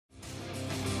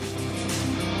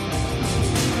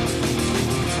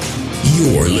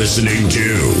You're listening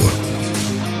to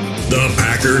the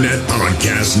Packernet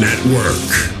Podcast Network.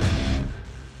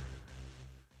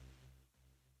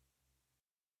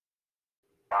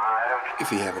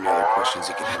 If you have any other questions,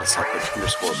 you can hit us up at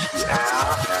 _PFT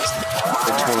Podcast.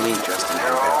 For Tony, Justin,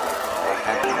 and Ben,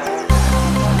 Happy New Year.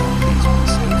 Please be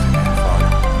safe and have fun.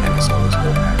 And as always,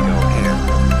 go Pack Go and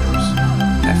Brothers.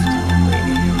 FT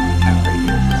Radio. Have a great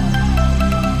year.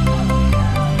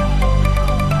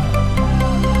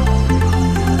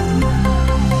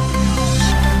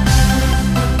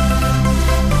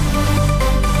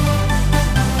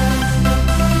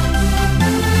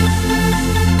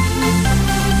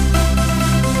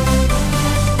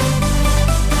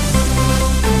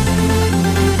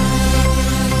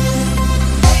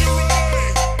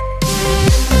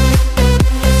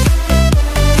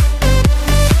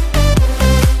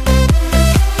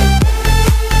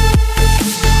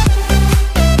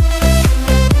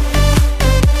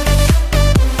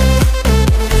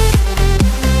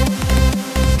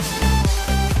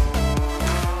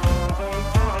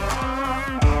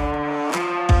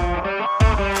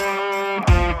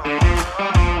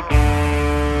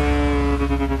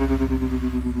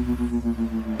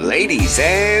 Ladies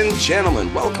and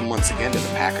gentlemen, welcome once again to the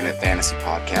Packernet Fantasy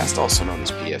Podcast, also known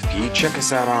as PFP. Check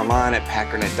us out online at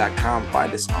packernet.com.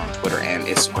 Find us on Twitter and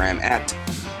Instagram at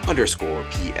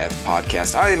 _PF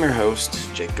Podcast. I am your host,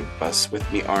 Jacob Buss. With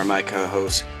me are my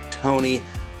co-hosts, Tony,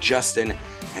 Justin,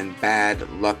 and Bad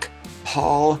Luck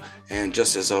Paul. And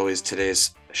just as always,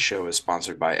 today's show is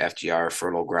sponsored by FGR,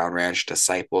 Fertile Ground Ranch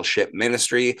Discipleship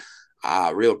Ministry.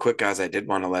 Real quick, guys, I did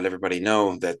want to let everybody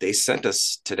know that they sent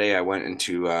us today. I went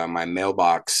into my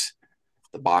mailbox,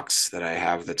 the box that I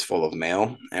have that's full of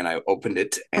mail, and I opened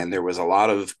it, and there was a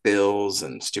lot of bills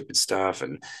and stupid stuff.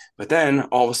 But then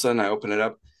all of a sudden I open it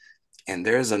up, and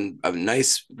there's a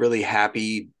nice, really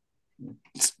happy,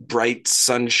 bright,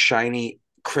 sunshiny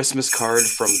Christmas card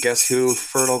from guess who?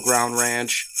 Fertile Ground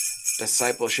Ranch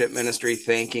Discipleship Ministry,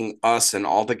 thanking us and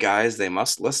all the guys. They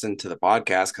must listen to the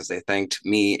podcast because they thanked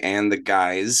me and the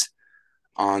guys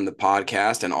on the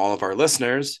podcast and all of our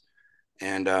listeners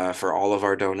and for all of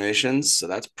our donations. So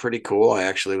that's pretty cool. I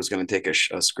actually was going to take a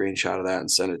screenshot of that and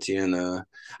send it to you.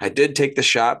 I did take the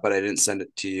shot, but I didn't send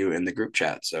it to you in the group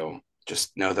chat. So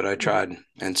just know that I tried.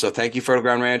 And so thank you,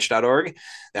 fertilegroundranch.org.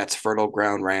 That's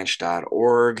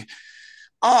fertilegroundranch.org.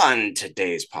 On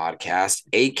today's podcast,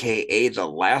 aka the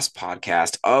last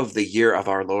podcast of the year of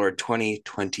our Lord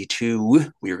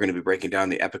 2022, we are going to be breaking down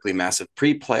the epically massive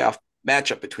pre-playoff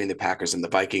matchup between the Packers and the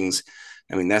Vikings.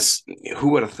 I mean, who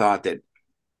would have thought that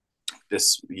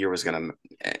this year was going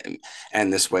to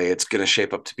end this way? It's going to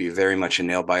shape up to be very much a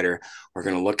nail biter. We're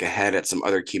going to look ahead at some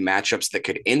other key matchups that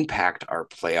could impact our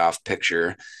playoff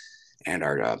picture and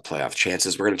our playoff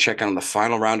chances. We're going to check on the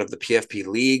final round of the PFP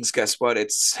leagues. Guess what?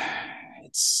 It's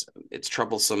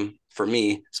troublesome for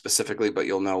me specifically, but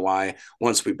you'll know why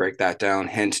once we break that down.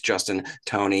 Hint, Justin,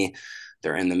 Tony,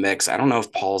 they're in the mix. I don't know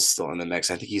if Paul's still in the mix.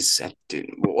 I think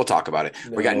we'll talk about it.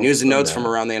 We got news and notes from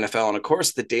around the NFL, and of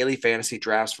course the daily fantasy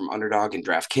drafts from Underdog and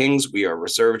DraftKings. We are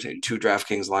reserved in 2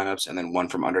 DraftKings lineups and then 1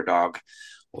 from Underdog.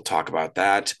 We'll talk about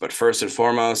that. But first and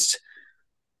foremost,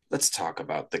 let's talk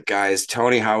about the guys.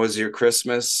 Tony, how was your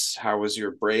Christmas? How was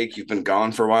your break? You've been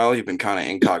gone for a while. You've been kind of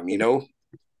incognito.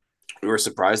 We were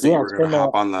surprised that you were going to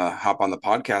hop on the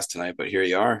podcast tonight, but here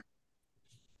you are.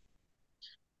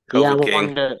 COVID I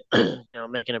wanted to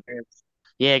make an appearance.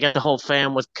 Yeah, I got the whole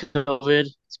fam with COVID.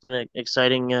 It's been an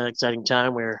exciting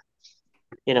time. We're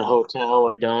in a hotel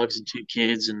with dogs and 2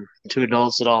 kids and 2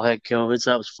 adults that all had COVID, so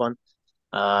that was fun.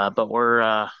 But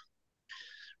we're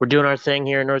doing our thing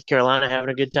here in North Carolina,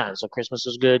 having a good time. So Christmas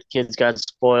was good. Kids got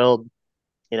spoiled.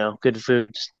 Good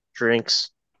food, drinks.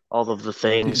 All of the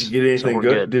things. Did you get anything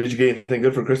good? Did you get anything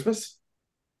good for Christmas?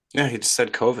 Yeah, he just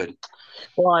said COVID.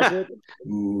 Well, I did.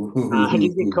 I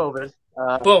did get COVID.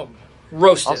 Boom.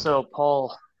 Roasted. Also,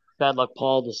 Bad Luck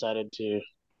Paul decided to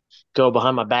go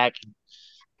behind my back and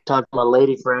talk to my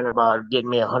lady friend about getting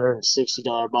me a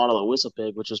 $160 bottle of Whistle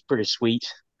Pig, which was pretty sweet.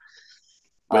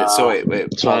 Wait.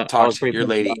 Paul talked your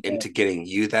lady into getting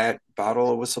you that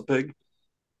bottle of Whistle Pig?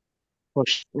 Well,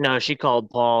 she called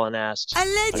Paul and asked,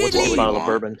 Allegedly. what's a bottle of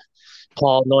bourbon?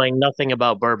 Paul, knowing nothing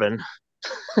about bourbon,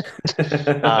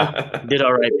 did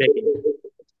all right picking.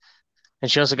 And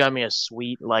she also got me a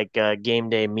sweet, game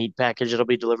day meat package that'll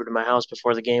be delivered to my house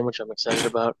before the game, which I'm excited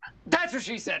about. That's what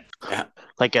she said. Yeah.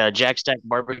 Like a Jack Stack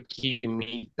barbecue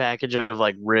meat package of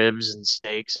ribs and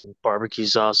steaks and barbecue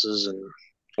sauces and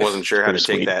Wasn't sure how to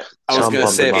take that. I was going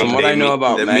to say, from what I know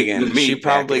about the Megan, meat she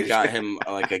probably package. got him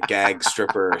like a gag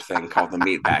stripper thing called the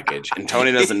meat package. And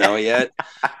Tony doesn't know yet,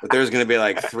 but there's going to be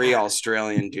like 3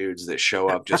 Australian dudes that show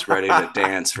up just ready to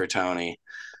dance for Tony.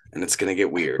 And it's going to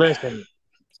get weird. Listen,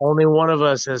 only one of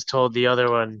us has told the other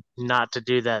one not to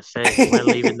do that thing when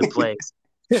leaving the place.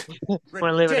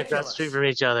 When living across the street from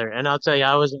each other. And I'll tell you,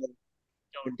 I was on the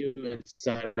don't do it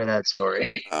side of that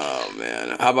story. Oh,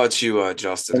 man. How about you,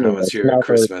 Justin? How was your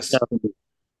Christmas?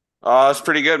 It's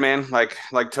pretty good, man. Like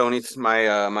Tony's,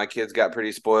 my kids got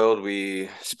pretty spoiled. We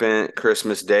spent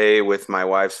Christmas Day with my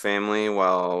wife's family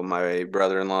while my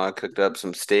brother-in-law cooked up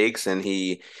some steaks, and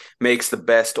he makes the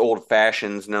best old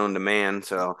fashions known to man.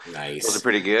 So nice. Those are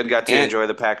pretty good. Got to enjoy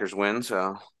the Packers win.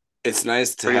 So it's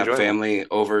nice to have family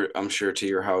over, I'm sure, to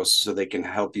your house so they can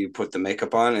help you put the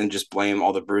makeup on and just blame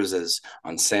all the bruises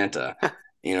on Santa.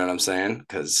 You know what I'm saying?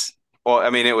 Because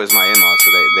it was my in-laws,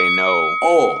 so they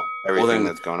know everything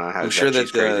that's going on. I'm sure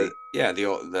that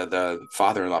the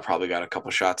father-in-law probably got a couple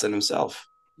shots in himself.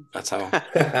 That's how.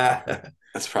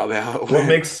 That's probably how it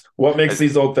went. What makes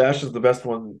these old fashions the best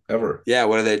one ever? Yeah,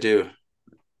 what do they do?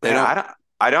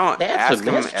 I don't ask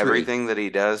him everything that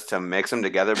he does to mix them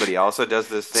together, but he also does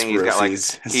this thing. He's got like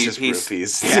it's just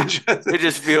roofies. Yeah, it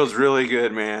just feels really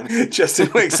good, man. Justin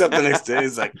wakes up the next day.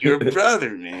 He's like, "Your brother,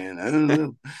 man." I don't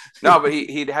know. No, but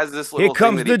he has this little. Here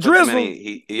comes thing the drizzle.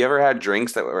 He ever had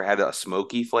drinks that had a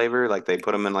smoky flavor? Like they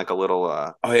put them in like a little.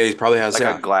 Oh yeah, he probably has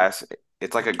like a glass.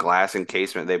 It's like a glass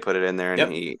encasement. They put it in there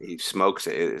and he smokes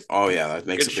it. Oh yeah, that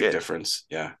makes a big difference.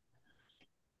 Yeah.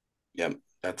 Yep.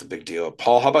 That's a big deal.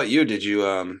 Paul, how about you? Did you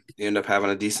end up having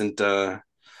a decent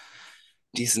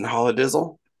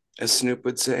holidizzle, as Snoop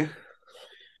would say?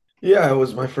 Yeah, it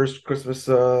was my first Christmas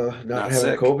not having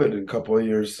sick. COVID in a couple of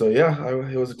years. So yeah,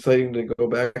 it was exciting to go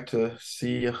back to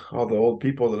see all the old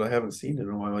people that I haven't seen in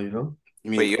a while, you know?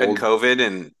 But you had COVID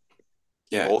and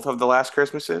both of the last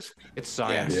Christmases? It's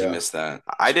science. Yeah, you missed that.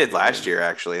 I did last year,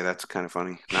 actually. That's kind of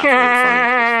funny.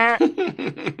 Not really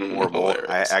funny. Horrible.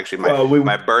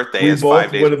 My birthday is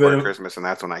 5 days before Christmas, and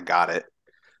that's when I got it.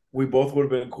 We both would have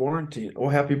been in quarantine. Oh,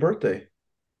 happy birthday.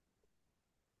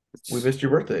 We missed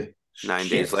your birthday. 9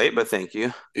 days late, but thank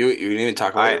you. You didn't even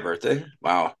talk about your birthday?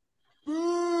 Wow.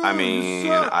 I mean,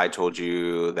 I told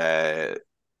you that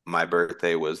my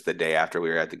birthday was the day after we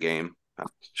were at the game.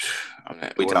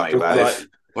 We talked about it.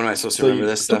 When am I supposed to remember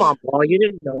this stuff? Come on, Paul. You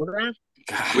didn't know that?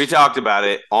 God. We talked about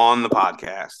it on the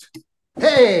podcast.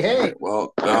 Hey.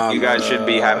 Well, you guys should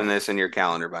be having this in your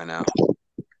calendar by now.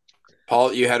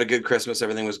 Paul, you had a good Christmas.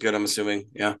 Everything was good, I'm assuming.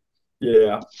 Yeah.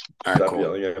 Yeah. All right, cool.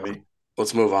 Yelling at me.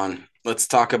 Let's move on. Let's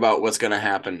talk about what's going to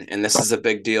happen. And this is a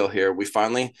big deal here.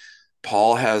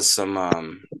 Paul has some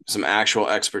actual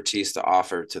expertise to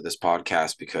offer to this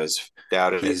podcast because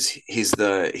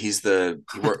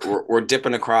we're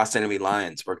dipping across enemy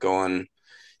lines. We're going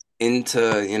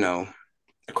into,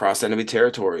 across enemy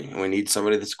territory. And we need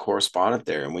somebody that's a correspondent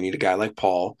there. And we need a guy like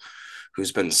Paul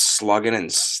who's been slugging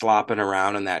and slopping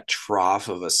around in that trough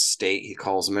of a state he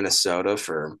calls Minnesota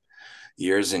for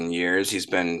years and years. He's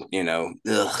been,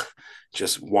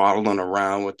 just waddling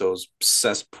around with those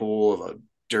cesspool of a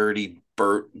dirty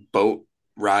boat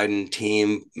riding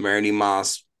team, Randy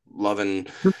Moss loving,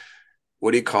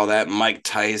 what do you call that? Mike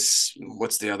Tice.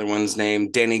 What's the other one's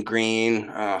name? Denny Green.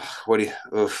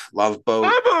 Love Boat.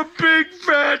 I'm a big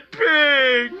fat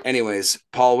pig. Anyways,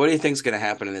 Paul, what do you think's going to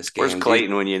happen in this game? Where's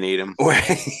Clayton when you need him?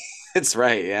 It's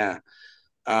right. Yeah.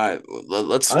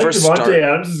 Let's I think first Davante start.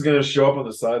 Adams is going to show up on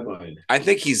the sideline. I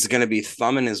think he's going to be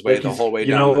thumbing his way the whole way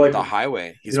down the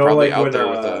highway. He's probably out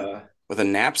there with a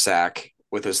knapsack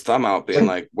with his thumb out, being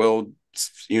like, "Well,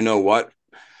 you know what?"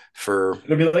 It'll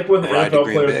be like when the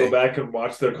NFL players go back and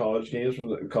watch their college games from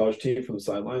the college team from the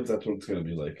sidelines. That's what it's going to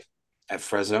be like at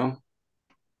Fresno.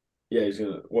 Yeah, he's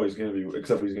going to be.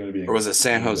 Except he's going to be. Or was it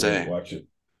San Jose? Watch it.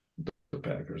 The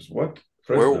Packers. What?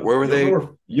 Fresno. Where were they?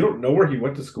 You don't know where he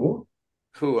went to school?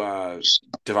 Who?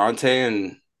 Devontae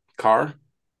and Carr?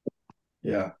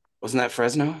 Yeah. Wasn't that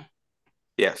Fresno?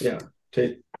 Yes. Yeah.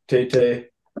 Tay.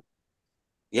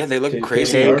 Yeah, they look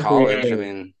crazy in college. I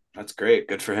mean, that's great.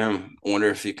 Good for him. I wonder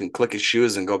if he can click his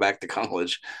shoes and go back to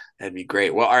college. That'd be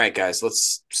great. Well, all right, guys,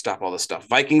 let's stop all this stuff.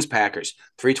 Vikings, Packers,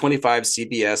 325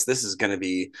 CBS. This is going to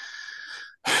be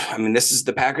 –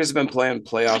 the Packers have been playing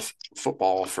playoff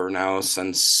football for now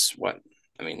since what?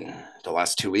 The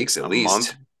last 2 weeks at least.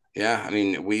 Month. Yeah,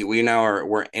 we now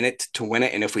we're in it to win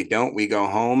it, and if we don't, we go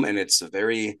home, and it's a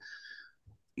very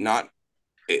not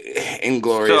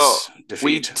inglorious defeat.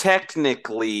 We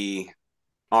technically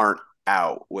aren't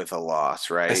out with a loss,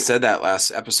 right? I said that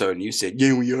last episode, and you said,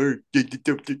 "Yeah, we are."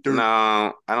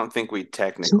 No, I don't think we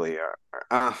technically are.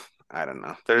 I don't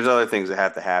know. There's other things that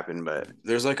have to happen, but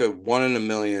There's like a 1 in a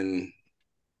million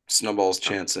snowball's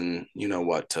chance, and you know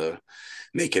what, to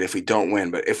make it if we don't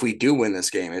win. But if we do win this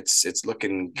game, it's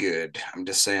looking good. I'm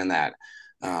just saying that.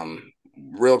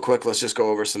 Real quick, let's just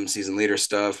go over some season leader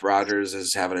stuff. Rodgers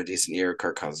is having a decent year.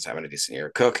 Kirk Cousins is having a decent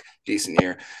year. Cook, decent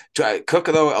year. Cook,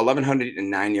 though,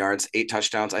 1,109 yards, 8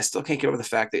 touchdowns. I still can't get over the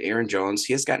fact that Aaron Jones,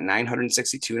 he has got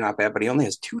 962, not bad, but he only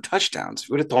has 2 touchdowns. If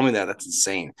you would have told me that, that's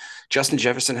insane. Justin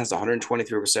Jefferson has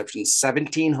 123 receptions,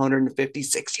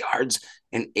 1,756 yards,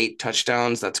 and 8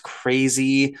 touchdowns. That's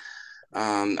crazy.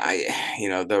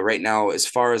 Right now, as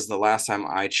far as the last time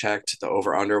I checked, the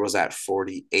over-under was at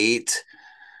 48.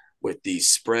 With the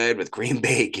spread with Green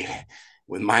Bay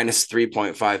with minus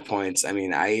 3.5 points. I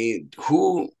mean, I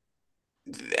don't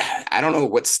know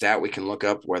what stat we can look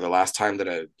up where the last time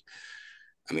that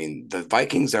the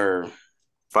Vikings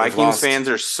fans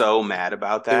are so mad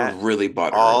about that. They're really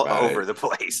butthurt all about over it. the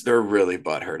place. They're really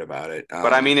butthurt about it.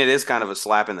 But I mean, it is kind of a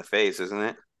slap in the face, isn't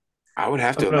it? I would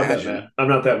have to imagine. I'm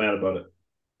not that mad about it.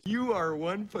 You are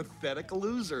one pathetic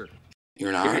loser.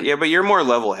 You're not? Yeah, but you're more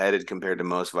level-headed compared to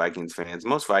most Vikings fans.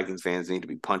 Most Vikings fans need to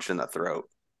be punched in the throat.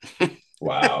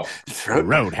 Wow.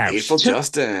 Roadhouse. Hateful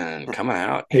Justin coming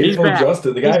out. Hateful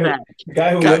Justin, the guy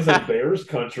who lives in guy- Bears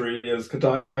country is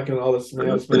talking all this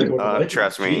smack.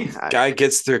 Trust me. Guy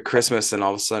gets through Christmas and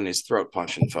all of a sudden he's throat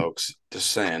punching folks.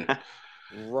 Just saying.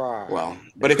 Right. Well,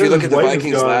 but if you look at the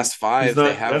Vikings' last 5,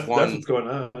 they have that's won. what's going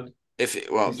on. He's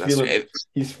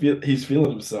He's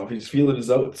feeling himself. He's feeling his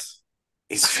oats.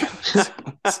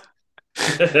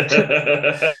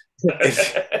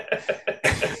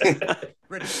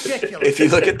 Ridiculous. If you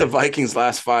look at the Vikings'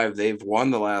 last 5, they've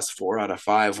won the last 4 out of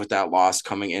 5 with that loss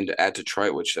coming into at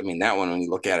Detroit, which, I mean, that one, when you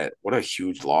look at it, what a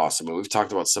huge loss. I mean, we've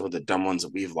talked about some of the dumb ones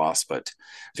that we've lost, but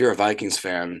if you're a Vikings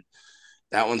fan,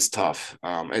 that one's tough.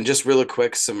 And just really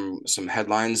quick, some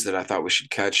headlines that I thought we should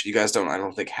catch. You guys I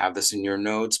don't think have this in your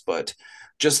notes, but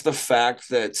just the fact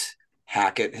that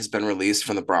Hackett has been released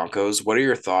from the Broncos. What are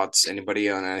your thoughts? Anybody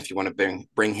on that? If you want to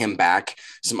bring him back,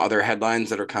 some other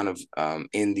headlines that are kind of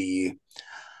in the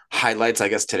highlights. I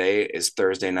guess today is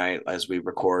Thursday night as we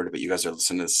record, but you guys are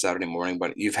listening to this Saturday morning.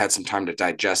 But you've had some time to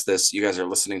digest this. You guys are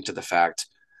listening to the fact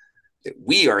that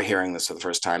we are hearing this for the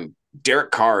first time.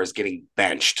 Derek Carr is getting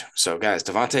benched. So, guys,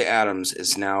 Davante Adams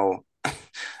is now.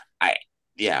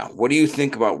 What do you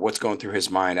think about what's going through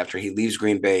his mind after he leaves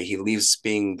Green Bay? He leaves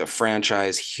being the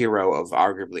franchise hero of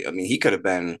arguably, I mean, he could have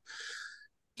been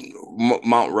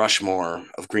Mount Rushmore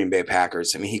of Green Bay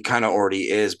Packers. I mean, he kind of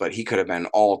already is, but he could have been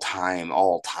all time.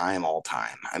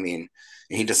 I mean,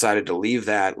 he decided to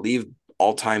leave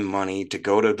all-time money to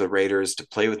go to the Raiders to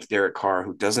play with Derek Carr,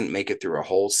 who doesn't make it through a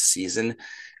whole season.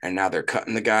 And now they're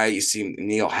cutting the guy. You see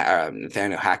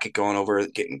Nathaniel Hackett going over,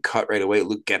 getting cut right away.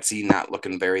 Luke Getsy not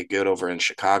looking very good over in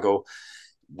Chicago.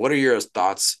 What are your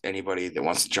thoughts, anybody that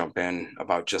wants to jump in,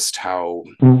 about just how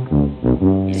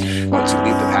once you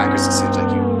leave the Packers, it seems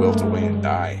like you wilt away and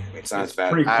die? I mean, it's not as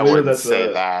bad. I wouldn't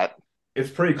say that.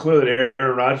 It's pretty clear that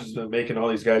Aaron Rodgers has been making all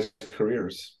these guys'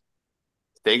 careers.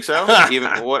 Think so? Even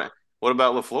what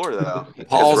about LaFleur though?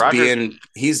 Paul's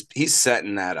he's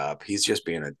setting that up. He's just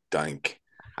being a dunk.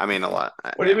 I mean, a lot.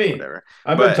 What do you mean? Whatever.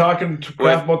 I've been talking to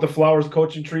Kraft about the Flowers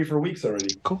coaching tree for weeks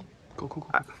already. Cool. All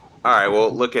right.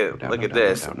 Well, look at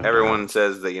this. Everyone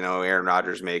says that Aaron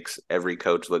Rodgers makes every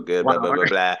coach look good. Blah blah blah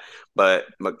blah. But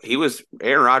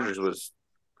Aaron Rodgers was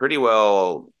pretty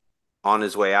well on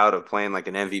his way out of playing like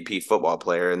an MVP football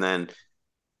player, and then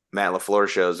Matt LaFleur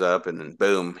shows up, and then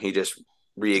boom, he just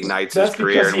reignites his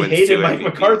career and wins 2 That's because he hated Mike MVP.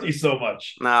 McCarthy so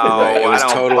much. No, It was I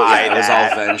don't totally. buy It was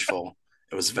that. all vengeful.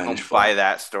 It was I don't vengeful. buy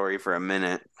that story for a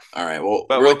minute. All right. Well,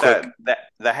 But real with quick,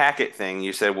 the Hackett thing,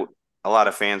 you said a lot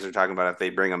of fans are talking about if they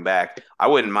bring him back. I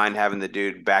wouldn't mind having the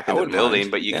dude back in the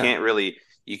building, but you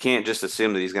can't just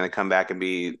assume that he's going to come back and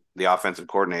be the offensive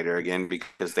coordinator again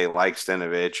because they like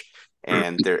Stenovich,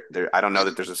 and I don't know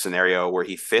that there's a scenario where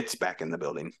he fits back in the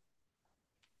building.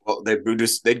 well,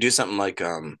 they do something like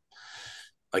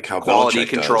how Quality Belichick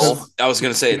control. does. I was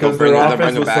going to say Because they'll their bring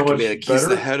offense him was back so and be much like, he's the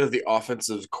better. head of the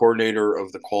offensive coordinator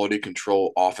of the quality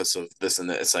control office of this and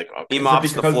that. It's like, okay, He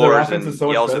mops the because their floors offense and is so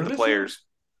much yells better at the this year? players.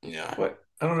 yeah. What?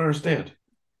 I don't understand.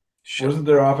 Shit. Wasn't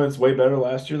their offense way better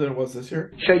last year than it was this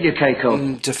year? Show your cake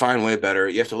off. To find way better,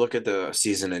 you have to look at the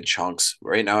season in chunks.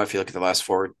 Right now, if you look at the last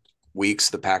 4 weeks,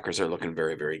 the Packers are looking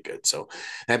very, very good. So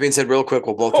that being said, real quick,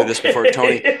 we'll blow through this before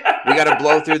Tony. We got to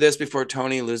blow through this before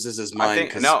Tony loses his mind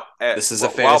because this is a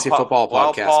fantasy football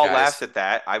While podcast, Paul guys. laughs at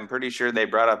that, I'm pretty sure they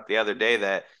brought up the other day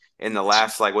that in the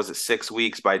last, like, was it 6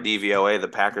 weeks by DVOA, the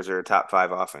Packers are a top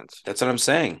 5 offense. That's what I'm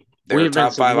saying. They're a We've been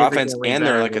top 5 offense, significantly and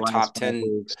they're better like the a last top 5 10.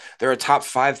 weeks. They're a top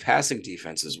 5 passing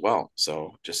defense as well.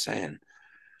 So just saying.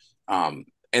 And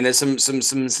there's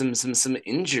some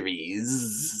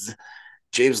injuries.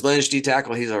 James Lynch, D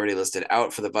tackle, he's already listed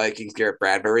out for the Vikings. Garrett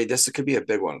Bradbury, this could be a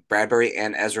big one. Bradbury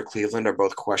and Ezra Cleveland are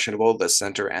both questionable. The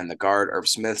center and the guard, Irv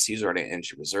Smith, he's already in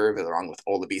injured reserve, along with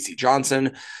Olabisi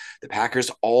Johnson. The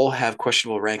Packers all have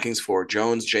questionable rankings for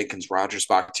Jones, Jenkins, Rogers,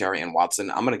 Bakhtiari, and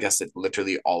Watson. I'm going to guess that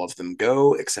literally all of them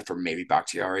go, except for maybe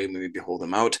Bakhtiari. Maybe hold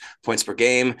them out. Points per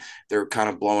game, they're kind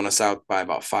of blowing us out by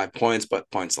about 5 points,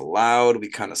 but points allowed, we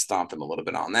kind of stomped them a little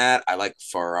bit on that. I like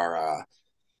for our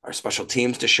special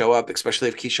teams to show up, especially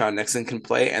if Keyshawn Nixon can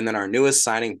play. And then our newest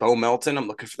signing, Bo Melton, I'm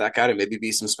looking for that guy to maybe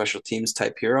be some special teams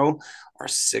type hero, our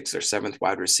 6th or 7th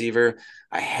wide receiver.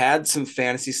 I had some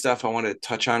fantasy stuff I wanted to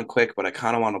touch on quick, but I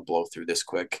kind of want to blow through this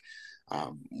quick.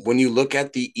 When you look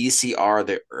at the ECR,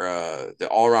 the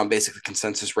all-around basically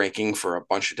consensus ranking for a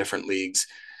bunch of different leagues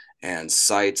and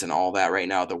sites and all that right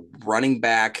now, the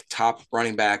top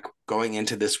running back going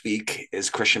into this week is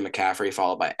Christian McCaffrey,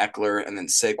 followed by Eckler, and then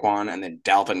Saquon, and then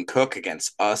Dalvin Cook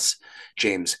against us.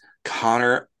 James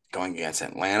Conner going against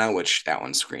Atlanta, which that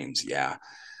one screams, yeah.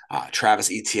 Travis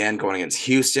Etienne going against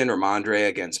Houston, Ramondre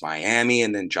against Miami,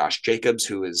 and then Josh Jacobs,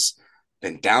 who has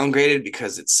been downgraded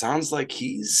because it sounds like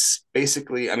he's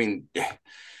basically, Raiders.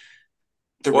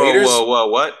 Whoa,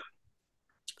 what?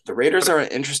 The Raiders are an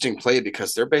interesting play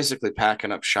because they're basically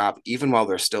packing up shop even while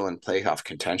they're still in playoff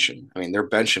contention. They're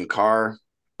benching Carr.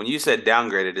 When you said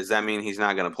downgraded, does that mean he's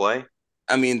not going to play?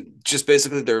 Just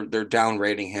basically they're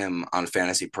downrating him on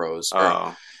Fantasy Pros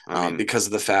because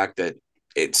of the fact that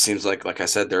it seems like I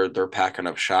said, they're packing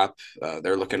up shop.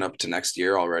 They're looking up to next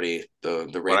year already. The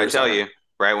Raiders. What I tell you,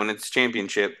 right when it's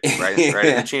championship, right in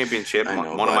the championship,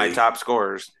 one of my top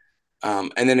scorers.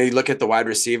 And then you look at the wide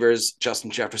receivers,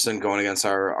 Justin Jefferson going against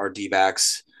our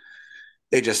D-backs.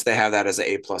 They have that as an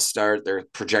A+ start. They're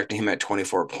projecting him at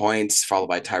 24 points, followed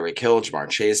by Tyreek Hill, Jamar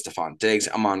Chase, Stephon Diggs,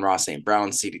 Amon-Ra St.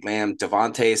 Brown, CeeDee Lamb,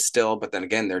 Devontae still. But then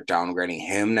again, they're downgrading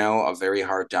him now, a very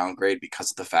hard downgrade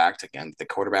because of the fact, again, the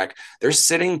quarterback. They're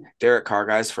sitting Derek Carr,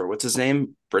 guys, for what's his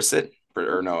name? Brissett?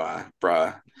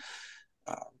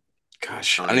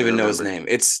 Gosh, I don't even know his name.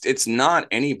 It's not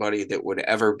anybody that would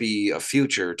ever be a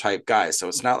future type guy. So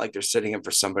it's not like they're sitting him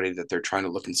for somebody that they're trying to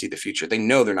look and see the future. They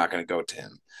know they're not going to go to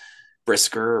him.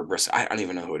 Brisker. I don't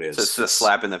even know who it is. So it's a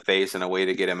slap in the face and a way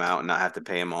to get him out and not have to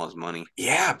pay him all his money.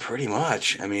 Yeah, pretty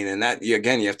much. And that,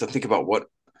 again, you have to think about what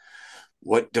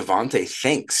Devontae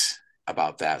thinks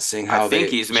about that. Seeing how I think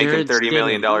he's making $30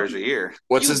 million a year.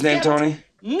 What's his name, Tony?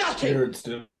 Nothing. Jared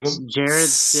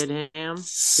Stidham.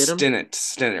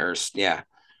 Stidham, yeah.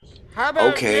 How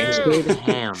about Okay.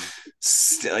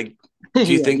 Stidham. Do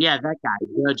you think? Yeah, that guy.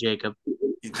 Yeah, Jacob.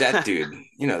 That dude.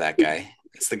 You know that guy.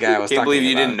 It's the guy I was talking about. Can't believe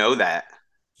you didn't know that.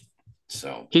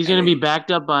 So he's going to be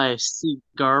backed up by C.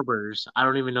 Garbers. I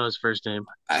don't even know his first name.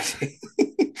 And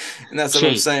that's what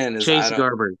I'm saying. Is Chase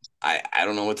Garbers. I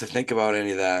don't know what to think about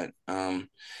any of that.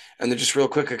 And then just real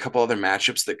quick, a couple other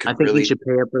matchups that could I think really. we should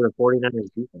pay up for the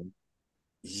 49ers defense.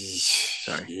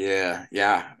 Sorry.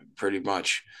 Yeah, pretty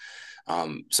much.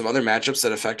 Some other matchups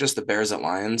that affect us, the Bears at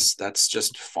Lions. That's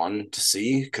just fun to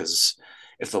see because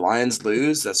if the Lions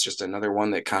lose, that's just another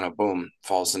one that kind of, boom,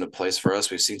 falls into place for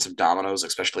us. We've seen some dominoes,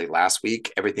 especially last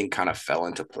week. Everything kind of fell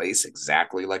into place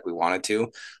exactly like we wanted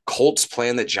to. Colts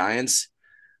playing the Giants.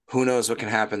 Who knows what can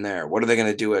happen there? What are they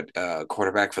going to do at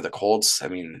quarterback for the Colts?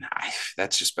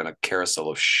 That's just been a carousel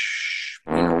of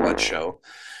what show.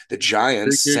 The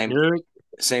Giants,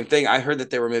 same thing. I heard that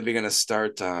they were maybe going to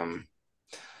start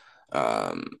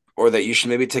or that you should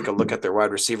maybe take a look at their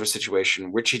wide receiver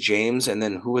situation. Richie James, and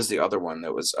then who was the other one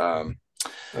that was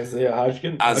Isaiah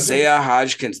Hodgkins. Isaiah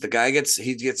Hodgkins. The guy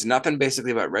gets nothing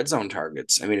basically but red zone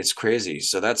targets. It's crazy.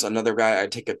 So that's another guy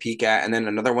I'd take a peek at. And then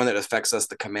another one that affects us,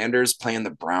 the Commanders playing the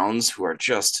Browns, who are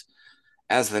just,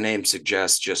 as the name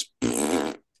suggests, just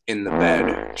in the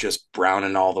bed, just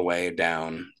browning all the way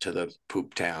down to the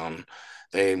poop town.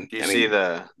 Did you see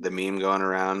the meme going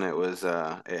around? It was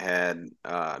it had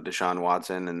Deshaun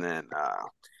Watson and then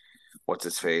what's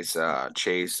his face?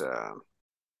 Chase.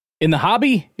 In the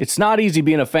hobby, it's not easy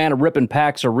being a fan of ripping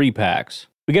packs or repacks.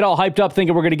 We get all hyped up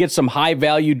thinking we're going to get some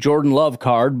high-value Jordan Love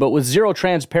card, but with zero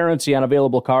transparency on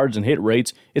available cards and hit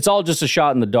rates, it's all just a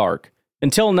shot in the dark.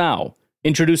 Until now,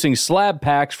 introducing slab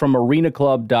packs from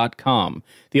arenaclub.com,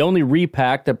 the only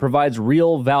repack that provides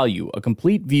real value, a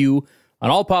complete view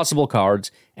on all possible cards,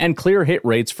 and clear hit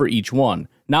rates for each one.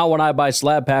 Now when I buy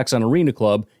slab packs on Arena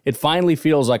Club, it finally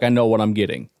feels like I know what I'm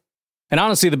getting. And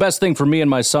honestly, the best thing for me and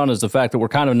my son is the fact that we're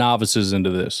kind of novices into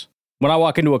this. When I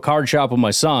walk into a card shop with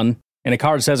my son and a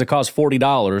card says it costs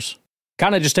 $40,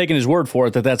 kind of just taking his word for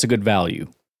it that that's a good value.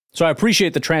 So I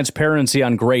appreciate the transparency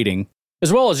on grading,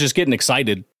 as well as just getting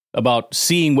excited about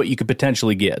seeing what you could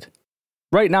potentially get.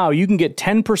 Right now, you can get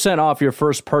 10% off your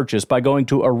first purchase by going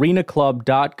to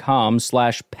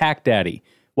arenaclub.com/packdaddy.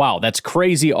 Wow, that's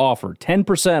crazy offer.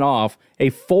 10% off a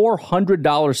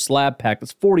 $400 slab pack.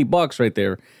 That's $40 right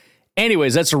there.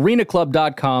 Anyways, that's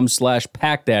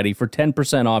arenaclub.com/packdaddy for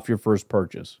 10% off your first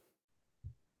purchase.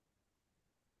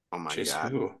 Oh my Chase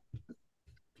God. who?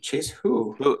 Chase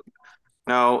who? Who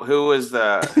was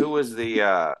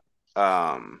the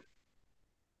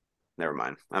never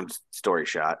mind. I'm story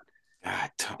shot.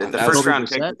 The first round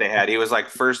pick that they had, he was like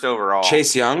first overall.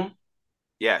 Chase Young?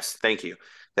 Yes, thank you.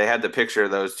 They had the picture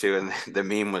of those two, and the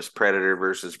meme was Predator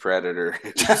versus Predator.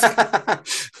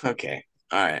 Okay.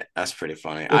 All right. That's pretty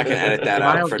funny. I can edit that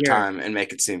out for time and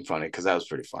make it seem funny because that was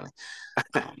pretty funny.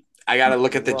 I got to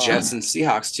look at the Jets and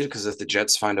Seahawks, too, because if the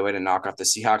Jets find a way to knock off the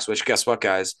Seahawks, which guess what,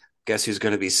 guys? Guess who's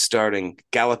going to be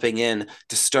galloping in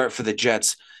to start for the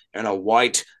Jets in a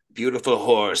white, beautiful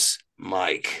horse,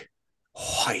 Mike.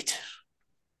 White.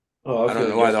 Oh, I don't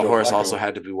know why the horse also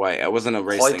had to be white. It wasn't a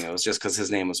race thing. It was just because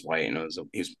his name was white, and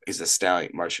he's a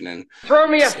stallion marching in. Throw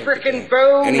me a freaking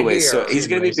bone. Anyway, here. so he's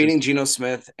going to be beating Geno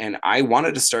Smith, and I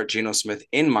wanted to start Geno Smith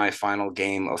in my final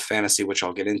game of fantasy, which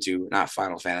I'll get into, not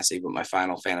Final Fantasy, but my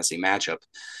Final Fantasy matchup,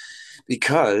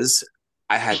 because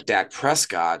I had Dak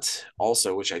Prescott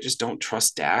also, which I just don't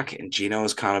trust Dak, and Geno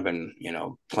has kind of been,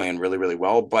 playing really, really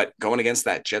well, but going against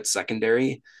that Jets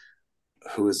secondary,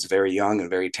 who is very young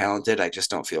and very talented, I just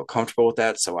don't feel comfortable with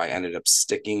that. So I ended up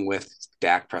sticking with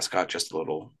Dak Prescott, just a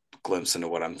little glimpse into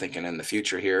what I'm thinking in the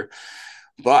future here.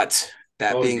 But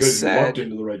that being said, you walked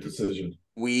into the right decision.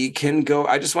 We can go.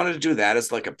 I just wanted to do that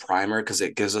as like a primer because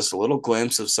it gives us a little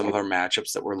glimpse of some of our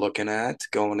matchups that we're looking at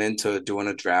going into doing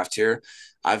a draft here.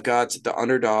 I've got the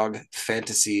Underdog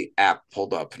Fantasy app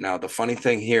pulled up. Now, the funny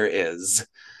thing here is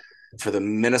for the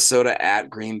Minnesota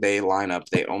at Green Bay lineup,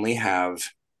 they only have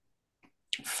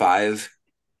 6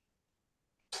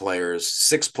 players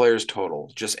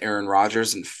total, just Aaron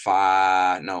Rodgers and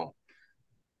 5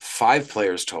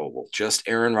 players total, just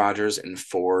Aaron Rodgers and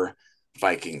 4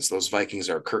 Vikings. Those Vikings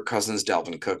are Kirk Cousins,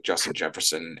 Dalvin Cook, Justin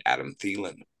Jefferson, and Adam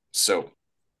Thielen. So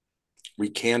we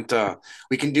can do,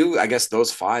 I guess,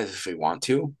 those 5 if we want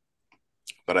to,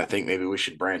 but I think maybe we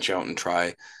should branch out and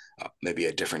try maybe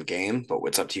a different game, but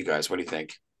it's up to you guys. What do you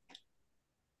think?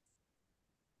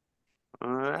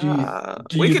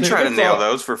 We can try to nail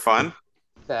those for fun.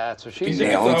 That's what she said.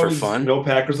 Nail them for fun. No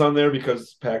Packers on there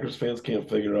because Packers fans can't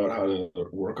figure out how to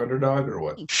work Underdog or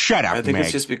what? Shut up, I think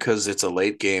it's just because it's a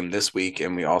late game this week,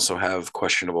 and we also have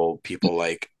questionable people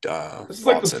like this is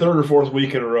like the 3rd or 4th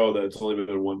week in a row that it's only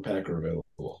been 1 Packer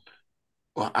available.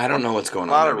 Well, I don't know what's going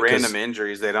on. A lot of random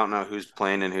injuries. They don't know who's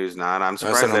playing and who's not. I'm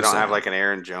surprised they don't have like an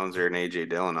Aaron Jones or an AJ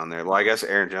Dillon on there. Well, I guess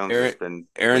Aaron Jones has been.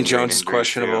 Aaron Jones is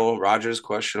questionable. Rodgers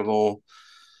questionable.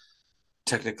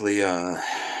 Technically,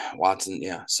 Watson.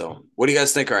 Yeah. So, what do you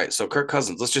guys think? All right. So, Kirk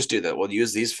Cousins. Let's just do that. We'll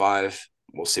use these 5.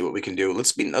 We'll see what we can do.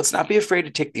 Let's not be afraid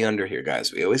to take the under here,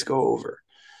 guys. We always go over.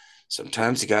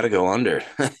 Sometimes you got to go under.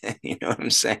 You know what I'm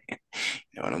saying?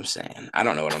 You know what I'm saying? I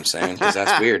don't know what I'm saying because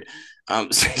that's weird.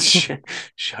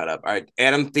 Shut up. All right.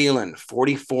 Adam Thielen,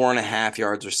 44.5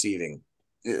 yards receiving.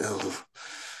 Ew.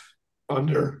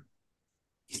 Under.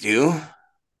 You do?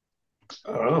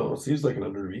 I don't know. It seems like an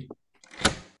under to me.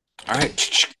 All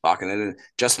right. Locking it in.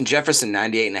 Justin Jefferson,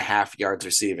 98.5 yards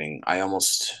receiving.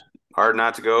 Hard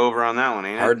not to go over on that one,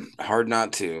 ain't it? Hard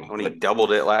not to. When he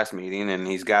doubled it last meeting, and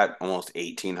he's got almost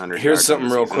 1,800 yards. Here's something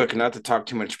real quick, not to talk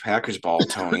too much Packers ball,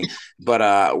 Tony,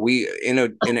 but we in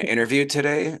an interview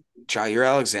today, Jair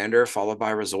Alexander followed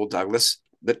by Rasul Douglas,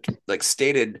 that like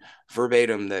stated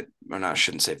verbatim that, I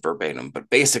shouldn't say verbatim, but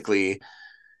basically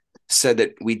said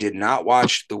that we did not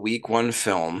watch the week 1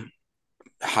 film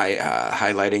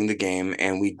highlighting the game,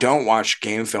 and we don't watch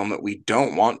game film that we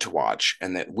don't want to watch,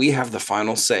 and that we have the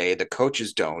final say, the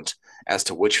coaches don't, as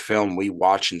to which film we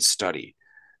watch and study.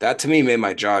 That to me made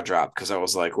my jaw drop because I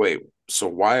was like, wait, so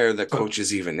why are the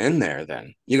coaches even in there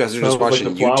then? You guys are just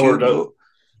watching YouTube.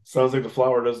 Sounds like the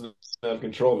Flower doesn't have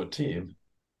control of a team.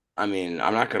 I mean,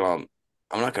 I'm not gonna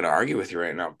argue with you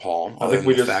right now, Paul. I think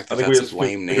we just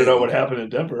figured out what happened in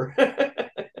Denver.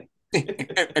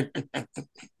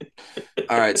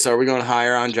 All right, so are we going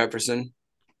higher on Jefferson?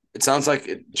 It sounds like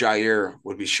Jair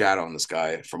would be shadowing this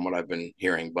guy from what I've been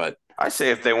hearing, but I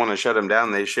say if they want to shut him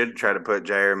down, they should try to put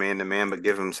Jair man-to-man, but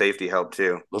give him safety help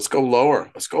too. Let's go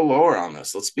lower. Let's go lower on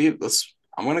this.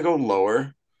 I'm going to go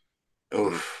lower.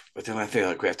 Oof. But then I feel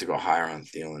like we have to go higher on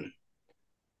Thielen.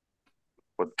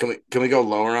 What can we go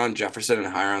lower on Jefferson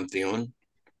and higher on Thielen?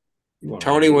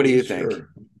 Tony, what do you think?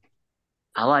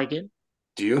 I like it.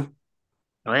 Do you?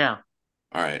 Oh yeah.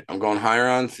 All right. I'm going higher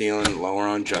on Thielen, lower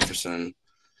on Jefferson.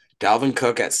 Dalvin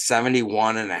Cook at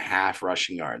 71.5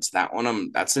 rushing yards. That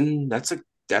one that's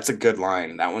a good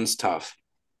line. That one's tough.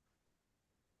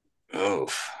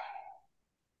 Oof.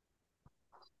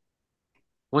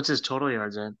 What's his total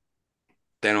yards at?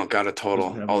 They don't got a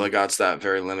total. All they got's that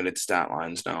very limited stat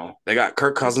lines now. They got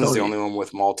Kirk Cousins, the only one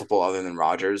with multiple other than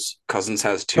Rodgers. Cousins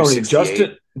has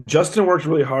 268. Justin worked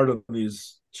really hard on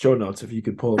these show notes. If you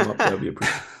could pull them up, that'd be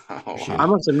appreciated. I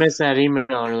must have missed that email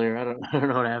earlier. I don't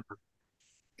know what happened.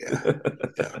 Yeah.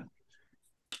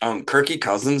 Kirky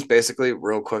Cousins, basically,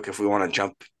 real quick, if we want to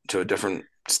jump to a different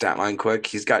stat line quick,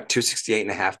 he's got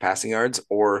 268.5 passing yards,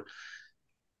 or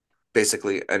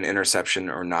basically an interception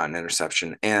or not an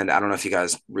interception. And I don't know if you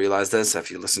guys realize this,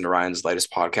 if you listen to Ryan's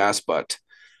latest podcast, but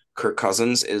Kirk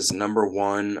Cousins is number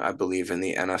one, I believe, in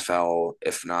the NFL.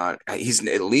 If not, he's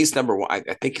at least number one. I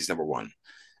think he's number one,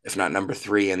 if not number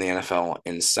three in the NFL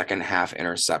in second half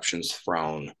interceptions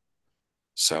thrown.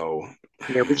 So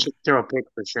yeah, we should throw a pick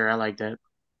for sure. I like that.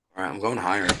 All right, I'm going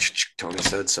higher, Tony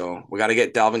said. So we got to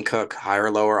get Dalvin Cook higher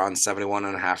or lower on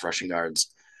 71.5 rushing yards.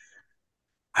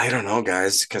 I don't know,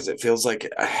 guys, because it feels like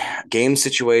a game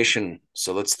situation.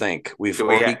 So let's think.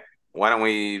 Why don't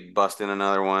we bust in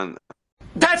another one?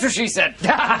 That's what she said.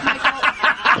 I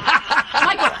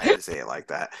didn't say it like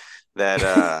that. That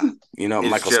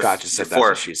Michael Scott just said that's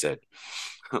what she said.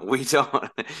 We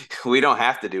don't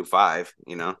have to do 5.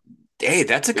 Hey,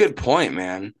 that's a good point,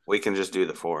 man. We can just do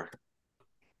the 4.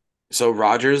 So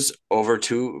Rodgers over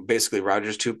 2, basically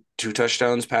Rodgers two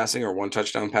touchdowns passing or 1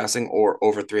 touchdown passing, or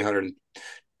over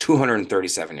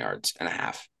 237 yards and a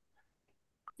half.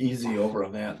 Easy over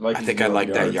on that. I think I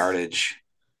like that yardage.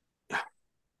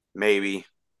 Maybe.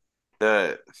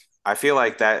 I feel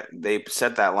like that they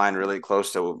set that line really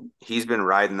close to. He's been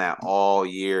riding that all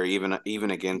year,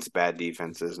 even against bad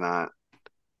defenses.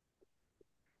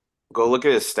 Go look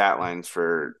at his stat lines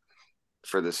for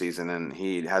the season, and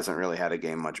he hasn't really had a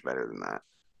game much better than that.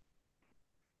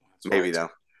 Maybe though.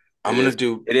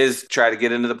 It is try to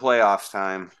get into the playoffs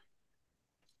time.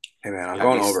 Hey man, I'm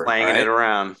going over. Slanging it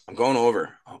around. I'm going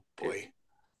over. Oh boy,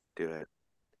 do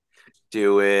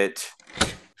it.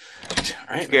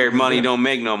 All right, scared money don't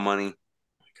make no money.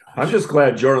 I'm just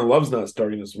glad Jordan Love's not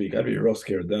starting this week. I'd be real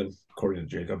scared then, according to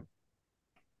Jacob.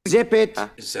 Zip it.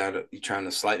 Is that you trying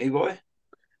to slight me, boy?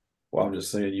 Well, I'm just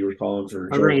saying you were calling for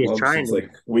Jordan Love since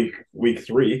like week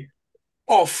 3.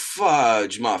 Oh,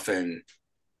 fudge muffin.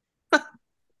 What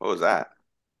was that?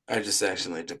 I just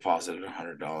accidentally deposited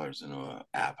 $100 in an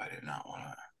app I did not want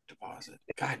to deposit.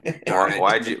 God darn it.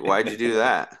 Why'd you do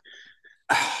that?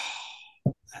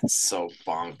 That's so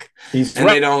bunk. He's and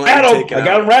they don't let you take it out. I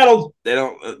got him rattled. They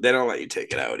don't let you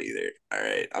take it out either. All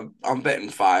right. I'm betting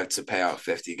 5 to pay out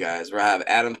 50, guys. We'll have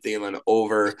Adam Thielen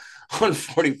over on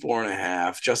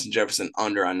 44.5. Justin Jefferson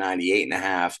under on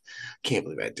 98.5. Can't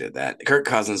believe I did that. Kirk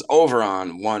Cousins over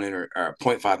on 0.5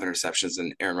 interceptions,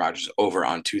 and Aaron Rodgers over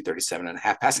on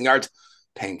 237.5 passing yards.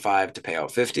 Paying 5 to pay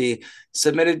out 50.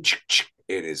 Submitted.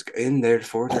 It is in there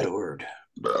for the Lord.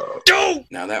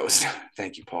 Now that was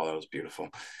thank you, Paul. That was beautiful.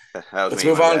 Let's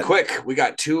move on quick. We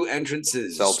got 2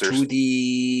 entrances to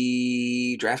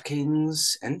the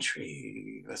DraftKings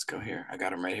entry. Let's go here. I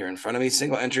got them right here in front of me.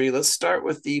 Single entry. Let's start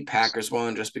with the Packers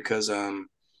one, just because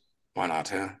why not?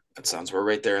 Huh? That sounds we're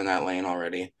right there in that lane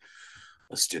already.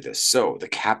 Let's do this. So the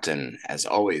captain, as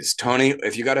always, Tony.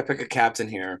 If you got to pick a captain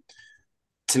here,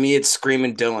 to me, it's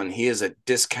screaming Dylan. He is a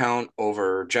discount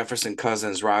over Jefferson,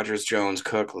 Cousins, Rodgers, Jones,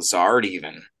 Cook, Lazard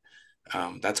even.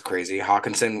 That's crazy.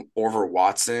 Hawkinson over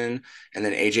Watson, and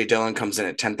then AJ Dillon comes in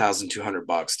at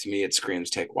 $10,200. To me, it screams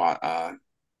take Watt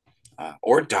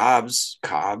or Dobbs.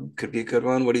 Cobb could be a good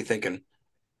one. What are you thinking?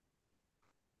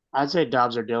 I'd say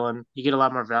Dobbs or Dillon. You get a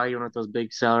lot more value with those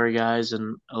big salary guys,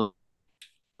 and at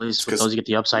least with those you get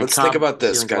the upside. Let's think about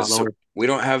this, guys. So we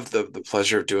don't have the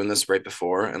pleasure of doing this right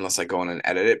before, unless I go in and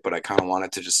edit it. But I kind of want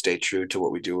it to just stay true to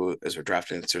what we do as we're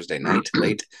drafting Thursday night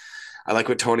late. I like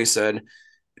what Tony said.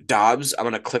 Dobbs, I'm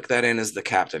going to click that in as the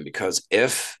captain, because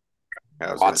if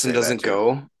Watson doesn't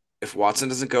go,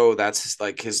 that's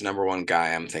his number one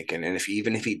guy, I'm thinking. And if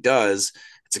he does,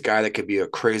 it's a guy that could be a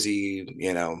crazy,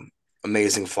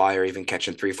 amazing flyer, even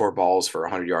catching 3-4 balls for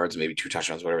 100 yards, maybe 2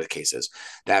 touchdowns, whatever the case is.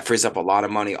 That frees up a lot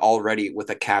of money already with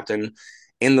a captain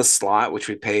in the slot, which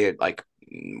we pay it like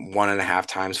 1.5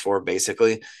 times for,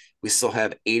 basically. We still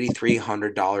have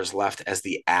 $8,300 left as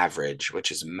the average,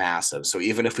 which is massive. So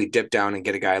even if we dip down and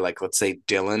get a guy like, let's say,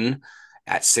 Dylan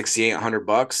at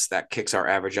 $6,800. That kicks our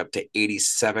average up to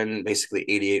 87, basically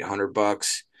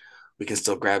 $8,800. We can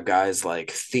still grab guys like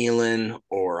Thielen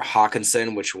or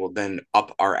Hawkinson, which will then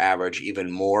up our average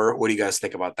even more. What do you guys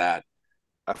think about that?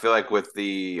 I feel like with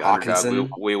the underdog,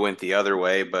 Hawkinson? we went the other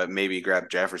way, but maybe grab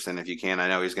Jefferson if you can. I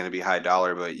know he's going to be high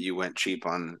dollar, but you went cheap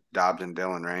on Dobbs and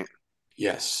Dillon, right?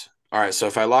 Yes. All right. So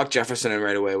if I lock Jefferson in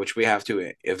right away, which we have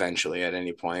to eventually at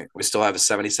any point, we still have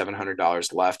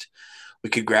 $7,700 left. We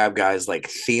could grab guys like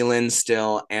Thielen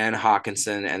still and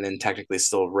Hawkinson, and then technically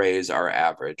still raise our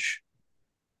average.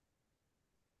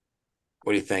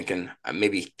 What are you thinking?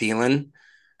 Maybe Thielen?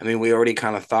 I mean, we already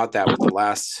kind of thought that with the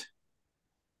last.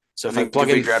 So if I plug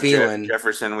if we in grab Thielen,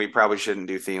 Jefferson, we probably shouldn't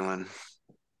do Thielen.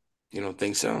 you don't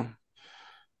think so?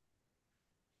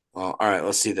 Well, all right.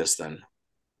 Let's see this then.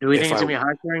 Do we think it's going to be a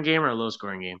high-scoring game or a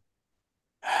low-scoring game?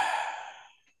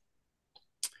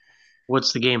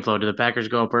 What's the game flow? Do the Packers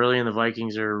go up early and the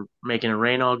Vikings are making it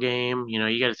rain all game?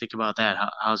 You got to think about that.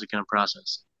 How's it going to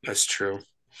process? That's true.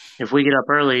 If we get up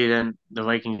early, then the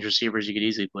Vikings receivers, you could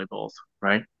easily play both,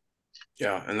 right?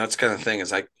 Yeah, and that's kind of thing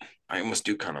is I almost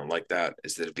do kind of like that,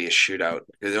 is that it'd be a shootout.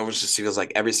 It almost just feels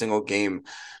like every single game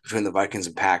between the Vikings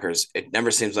and Packers, it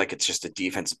never seems like it's just a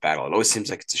defensive battle. It always seems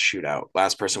like it's a shootout.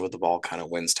 Last person with the ball kind of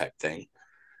wins type thing.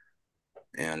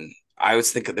 And I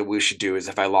always think that we should do is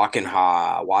if I lock in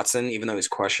Watson, even though he's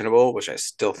questionable, which I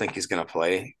still think he's going to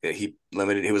play, he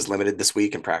was limited this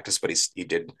week in practice, but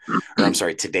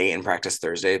today in practice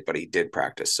Thursday, but he did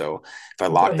practice. So if I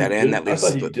lock that in, that leaves. I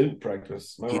thought he did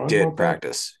practice. He did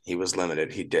practice. He was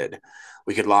limited. He did.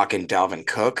 We could lock in Dalvin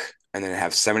Cook and then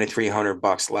have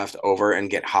 $7,300 left over and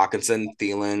get Hawkinson,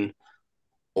 Thielen,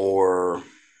 or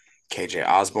KJ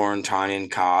Osborne,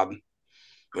 Tanyan, Cobb.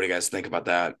 What do you guys think about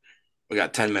that? We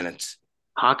got 10 minutes.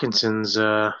 Hawkinson's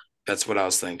That's what I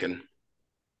was thinking.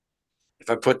 If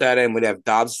I put that in, we'd have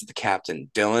Dobbs as the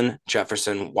captain, Dillon,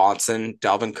 Jefferson, Watson,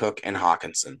 Dalvin Cook, and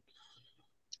Hawkinson.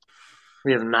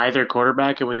 We have neither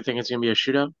quarterback, and we think it's going to be a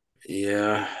shootout?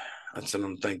 Yeah, that's what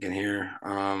I'm thinking here.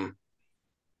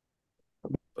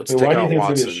 Let's Why take do you out think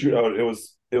Watson. it's going to be a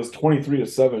shootout? It was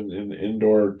 23-7 in the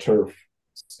indoor turf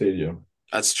stadium.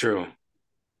 That's true.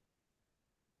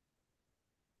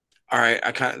 All right,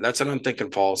 that's what I'm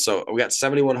thinking, Paul. So we got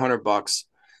 $7,100.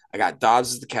 I got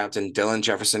Dobbs as the captain, Dillon,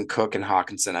 Jefferson, Cook, and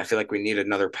Hawkinson. I feel like we need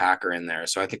another Packer in there,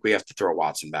 so I think we have to throw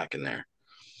Watson back in there.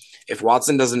 If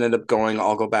Watson doesn't end up going,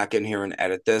 I'll go back in here and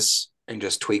edit this and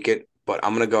just tweak it. But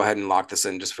I'm gonna go ahead and lock this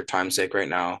in just for time's sake right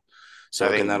now. So I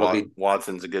think that'll be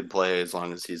Watson's a good play as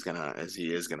long as he is gonna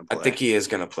play. I think he is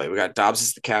gonna play. We got Dobbs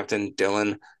as the captain,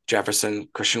 Dillon, Jefferson,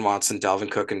 Christian Watson,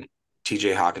 Dalvin Cook, and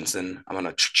TJ Hawkinson. I'm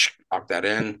gonna lock that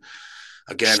in.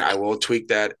 Again, I will tweak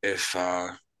that if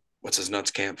what's his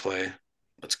nuts can't play.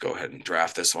 Let's go ahead and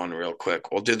draft this one real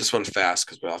quick. We'll do this one fast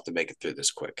because we'll have to make it through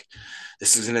this quick.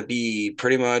 This is going to be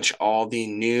pretty much all the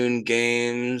noon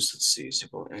games. Let's see,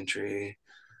 Super Bowl entry.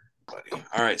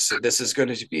 All right, so this is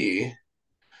going to be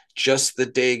just the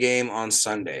day game on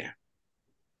Sunday.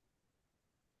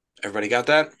 Everybody got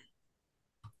that?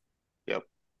 Yep.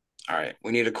 All right,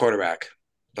 we need a quarterback.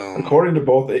 Boom. According to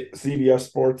both CBS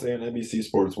Sports and NBC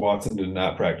Sports, Watson did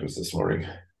not practice this morning.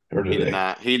 Or He did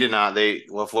not.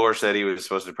 LaFleur said he was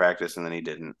supposed to practice and then he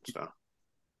didn't. So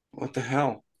what the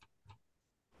hell?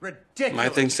 Ridiculous. My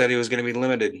thing said he was going to be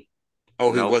limited.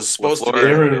 Oh, Nope. he was supposed to be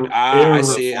LaFleur- limited. I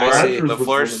see.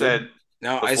 LaFleur said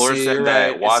No, I LaFleur see. said You're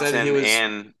that right. Watson It said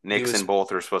and Nixon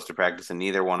both were supposed to practice, and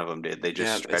neither one of them did. They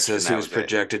just it stretched. says and he that was it.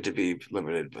 projected to be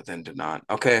limited, but then did not.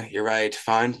 Okay, you're right.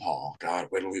 Fine, Paul. God,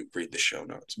 wait till we read the show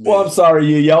notes. Well, I'm sorry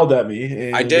you yelled at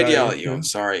me. I did yell at you. I'm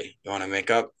sorry. You want to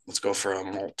make up? Let's go for a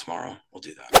malt tomorrow. We'll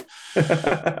do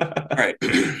that. All right,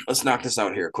 let's knock this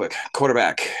out here quick.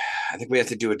 Quarterback. I think we have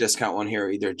to do a discount one here.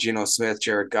 Either Geno Smith,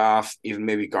 Jared Goff, even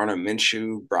maybe Garner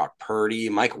Minshew, Brock Purdy,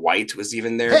 Mike White was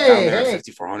even there down there at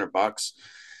 $5,400.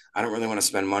 I don't really want to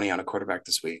spend money on a quarterback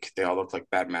this week. They all look like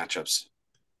bad matchups.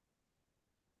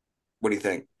 What do you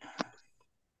think?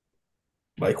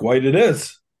 Mike White it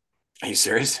is. Are you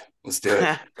serious? Let's do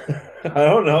it. I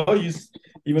don't know.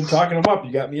 You've been talking him up.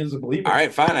 You got me as a believer. All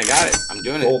right, fine. I got it. I'm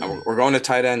doing it. We're going to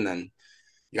tight end then.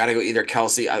 You got to go either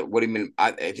Kelsey. What do you mean?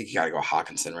 I think you got to go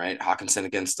Hawkinson, right? Hawkinson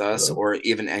against us, or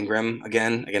even Engram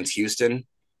again against Houston.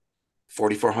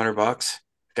 $4,400.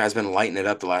 Guy's been lighting it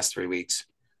up the last 3 weeks.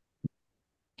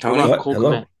 Tony, What about Cole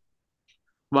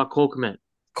Kmet?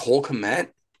 Cole Kmet?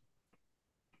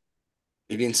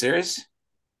 You being serious?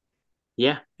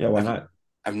 Yeah. Yeah, why not?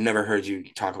 I've never heard you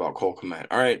talk about Cole Kmet.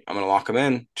 All right, I'm gonna lock him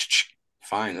in.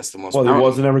 Fine, that's the most. Well, he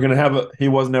wasn't ever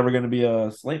going to be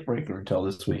a slate breaker until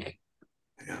this week.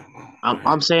 Yeah, well,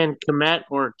 I'm saying Kmet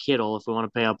or Kittle if we want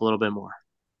to pay up a little bit more.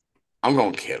 I'm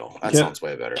going Kittle. That Kid- sounds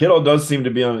way better. Kittle does seem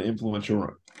to be on an influential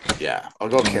run. Yeah, I'll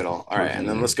go Kittle. All right, and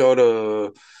then let's go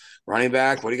to running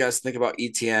back. What do you guys think about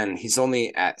ETN? He's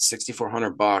only at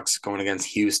 $6,400 going against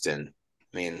Houston.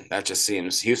 I mean, that just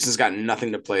seems Houston's got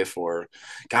nothing to play for.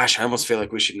 Gosh, I almost feel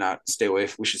like we should stay away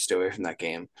from that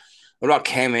game. What about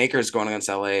Cam Akers going against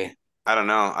LA? I don't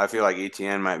know. I feel like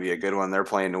ETN might be a good one. They're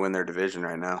playing to win their division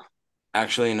right now.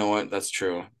 Actually, you know what? That's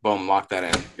true. Boom, lock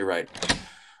that in. You're right.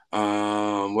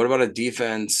 What about a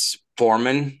defense?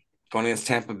 Foreman going against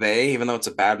Tampa Bay, even though it's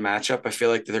a bad matchup, I feel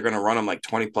like they're going to run them like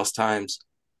 20 plus times.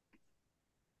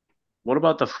 What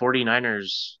about the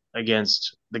 49ers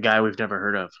against the guy we've never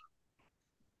heard of?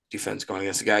 Defense going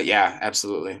against the guy. Yeah,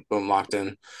 absolutely. Boom, locked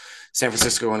in. San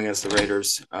Francisco going against the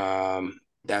Raiders.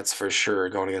 That's for sure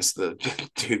going against the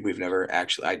dude we've never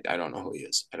actually. I don't know who he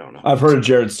is. I don't know. I've heard of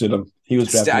Jared Stidham. He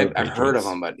was drafted. I've heard of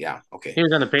him, but yeah, okay. He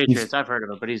was on the Patriots. I've heard of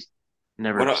him, but he's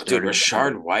never. Dude,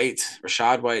 Rashad White.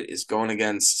 Rashad White is going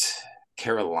against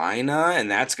Carolina, and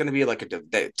that's going to be like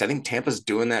I think Tampa's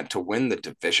doing that to win the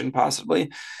division. Possibly,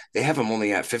 they have him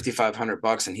only at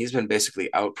 $5,500, and he's been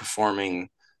basically outperforming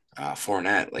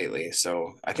Fournette lately.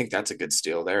 So I think that's a good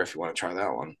steal there if you want to try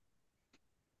that one.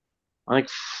 I think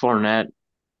Fournette.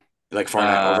 You like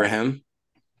Fournette over him?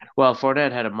 Well,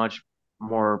 Fournette had a much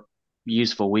more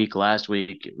useful week last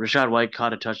week. Rashad White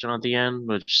caught a touchdown at the end,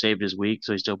 which saved his week,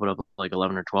 so he still put up like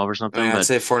 11 or 12 or something. I'd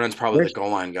say Fournette's probably the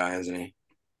goal line guy, isn't he?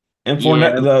 And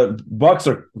Fournette, the Bucks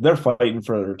they're fighting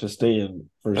to stay in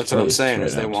first. That's what I'm saying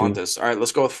is they want this. All right,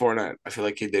 let's go with Fournette. I feel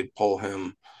like they'd pull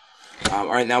him. All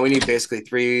right, now we need basically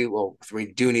we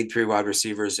do need 3 wide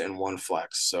receivers and 1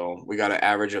 flex. So we got an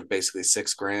average of basically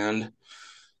 $6,000.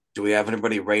 Do we have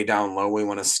anybody way down low we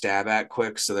want to stab at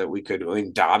quick so that we could? I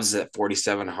mean, Dobbs is at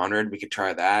 4,700. We could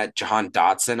try that. Jahan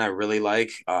Dotson, I really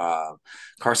like.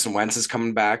 Carson Wentz is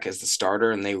coming back as the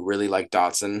starter, and they really like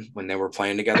Dotson when they were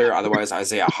playing together. Otherwise,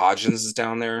 Isaiah Hodgins is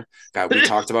down there. Guy we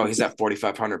talked about, he's at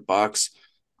 $4,500.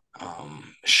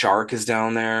 Shark is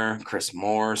down there. Chris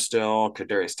Moore still.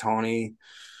 Kadarius Toney.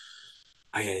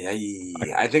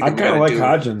 I think I kind of like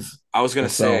Hodgins. I was gonna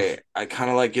say I kind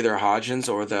of like either Hodgins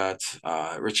or that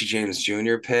Richie James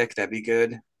Jr. pick. That'd be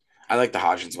good. I like the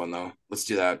Hodgins one though. Let's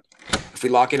do that. If we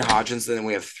lock in Hodgins, then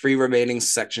we have 3 remaining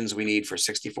sections we need for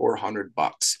 $6,400.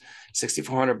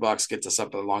 $6,400 gets us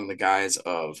up along the guys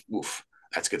of oof.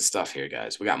 That's good stuff here,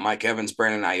 guys. We got Mike Evans,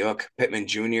 Brandon Ayuk, Pittman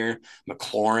Jr.,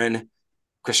 McLaurin,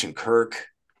 Christian Kirk,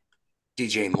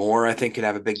 DJ Moore. I think could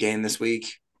have a big game this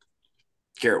week.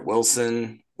 Garrett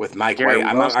Wilson with Mike White.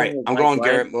 I'm going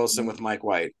Garrett Wilson with Mike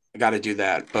White. I got to do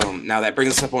that. Boom. Now that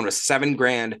brings us up on to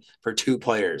 $7,000 for 2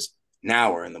 players.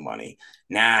 Now we're in the money.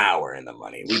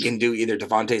 We can do either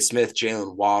Devontae Smith,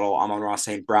 Jalen Waddle, Amon-Ra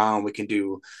St. Brown. We can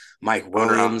do Mike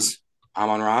Williams,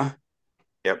 Amon-Ra.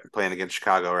 Yep, playing against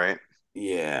Chicago, right?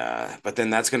 Yeah, but then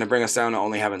that's going to bring us down to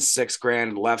only having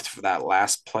 $6,000 left for that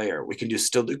last player. We can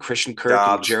still do Christian Kirk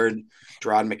and Gerard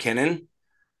McKinnon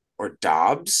or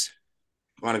Dobbs.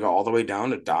 Want to go all the way down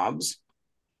to Dobbs?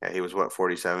 Yeah, he was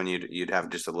 47. You'd have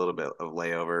just a little bit of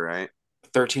layover, right?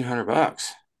 $1,300.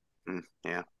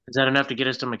 Yeah. Is that enough to get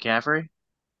us to McCaffrey?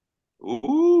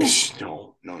 Ooh.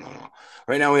 No.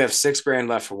 Right now we have $6,000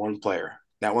 left for 1 player.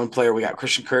 That 1 player we got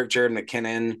Christian Kirk, Jared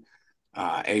McKinnon,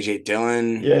 AJ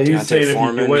Dillon. Yeah, he's saying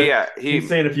Foreman. He's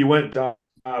saying if you went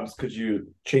Dobbs, could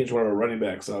you change one of our running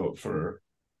backs out for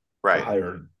a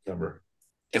higher number?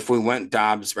 If we went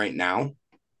Dobbs right now.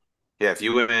 Yeah, if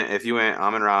you went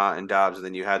Amon-Ra and Dobbs, and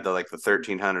then you had the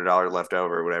 $1,300 left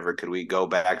over or whatever, could we go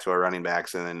back to our running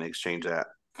backs and then exchange that?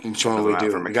 Which one would we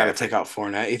do? We got to take out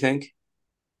Fournette, you think?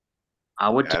 I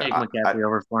would take McCaffrey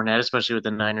over Fournette, especially with the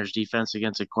Niners defense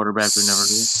against a quarterback we've never heard.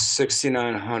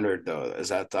 $6,900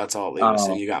 though. That's all it leaves.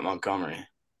 And you got Montgomery.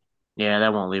 Yeah,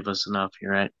 that won't leave us enough.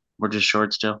 You're right. We're just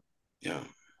short still. Yeah.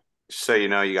 So you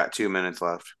got 2 minutes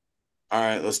left. All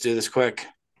right, let's do this quick.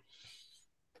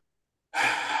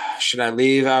 Should I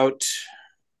leave out?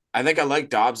 I think I like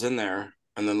Dobbs in there,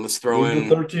 and then let's throw in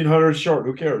 1,300 short.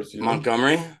 Who cares?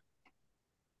 Montgomery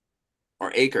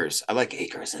or Akers. I like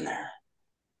Akers in there.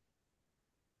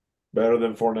 Better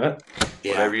than Fournette.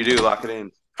 Yeah. Whatever you do, lock it in.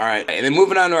 All right, and then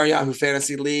moving on to our Yahoo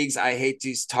Fantasy Leagues. I hate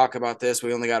to talk about this.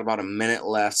 We only got about a minute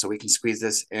left, so we can squeeze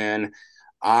this in.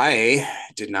 I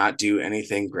did not do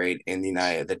anything great in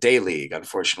the day league,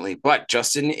 unfortunately, but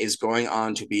Justin is going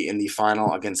on to be in the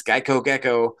final against Geico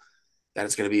Gecko. That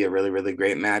is going to be a really, really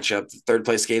great matchup. The 3rd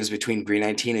place games between Green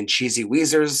 19 and Cheesy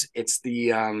Weezers. It's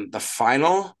the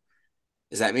final.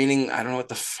 Is that meaning? I don't know what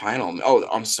the final. Oh,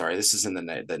 I'm sorry. This is in the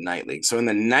night league. So in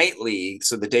the night league,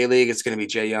 so the day league, it's going to be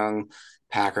Jay Young,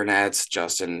 Packernets,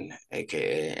 Justin,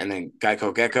 aka, and then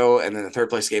Geico Gecko, and then the third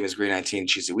place game is Green 19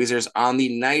 Cheesy Weezers. On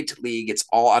the night league, it's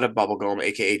all out of Bubblegum,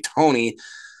 aka Tony,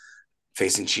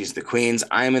 facing Cheese the Queens.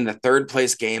 I am in the third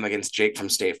place game against Jake from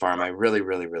State Farm. I really,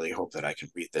 really, really hope that I can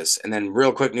beat this. And then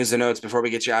real quick news and notes before we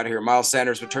get you out of here. Miles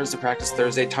Sanders returns to practice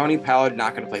Thursday. Tony Pallard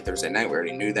not going to play Thursday night. We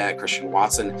already knew that. Christian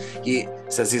Watson, he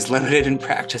says he's limited in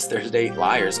practice Thursday.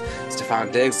 Liars. Stephon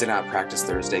Diggs did not practice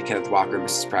Thursday. Kenneth Walker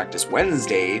misses practice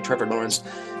Wednesday. Trevor Lawrence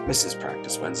misses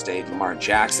practice Wednesday. Lamar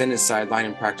Jackson is sidelined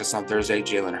in practice on Thursday.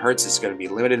 Jalen Hurts is going to be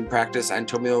limited in practice.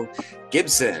 Antonio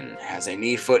Gibson has a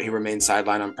knee foot. He remains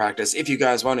sidelined on practice. If you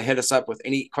guys want to hit us up with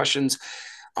any questions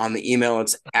on the email,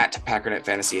 it's at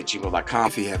packernetfantasy@gmail.com.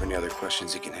 If you have any other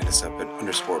questions, you can hit us up at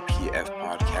 _PF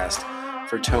podcast.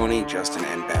 For Tony, Justin,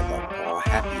 and Bad Luck Paul,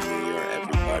 Happy New Year,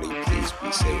 everybody. Please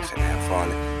be safe and have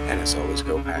fun. And as always,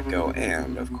 go Pack Go.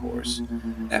 And, of course,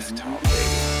 F Tom Brady.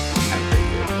 Have a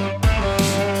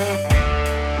great year.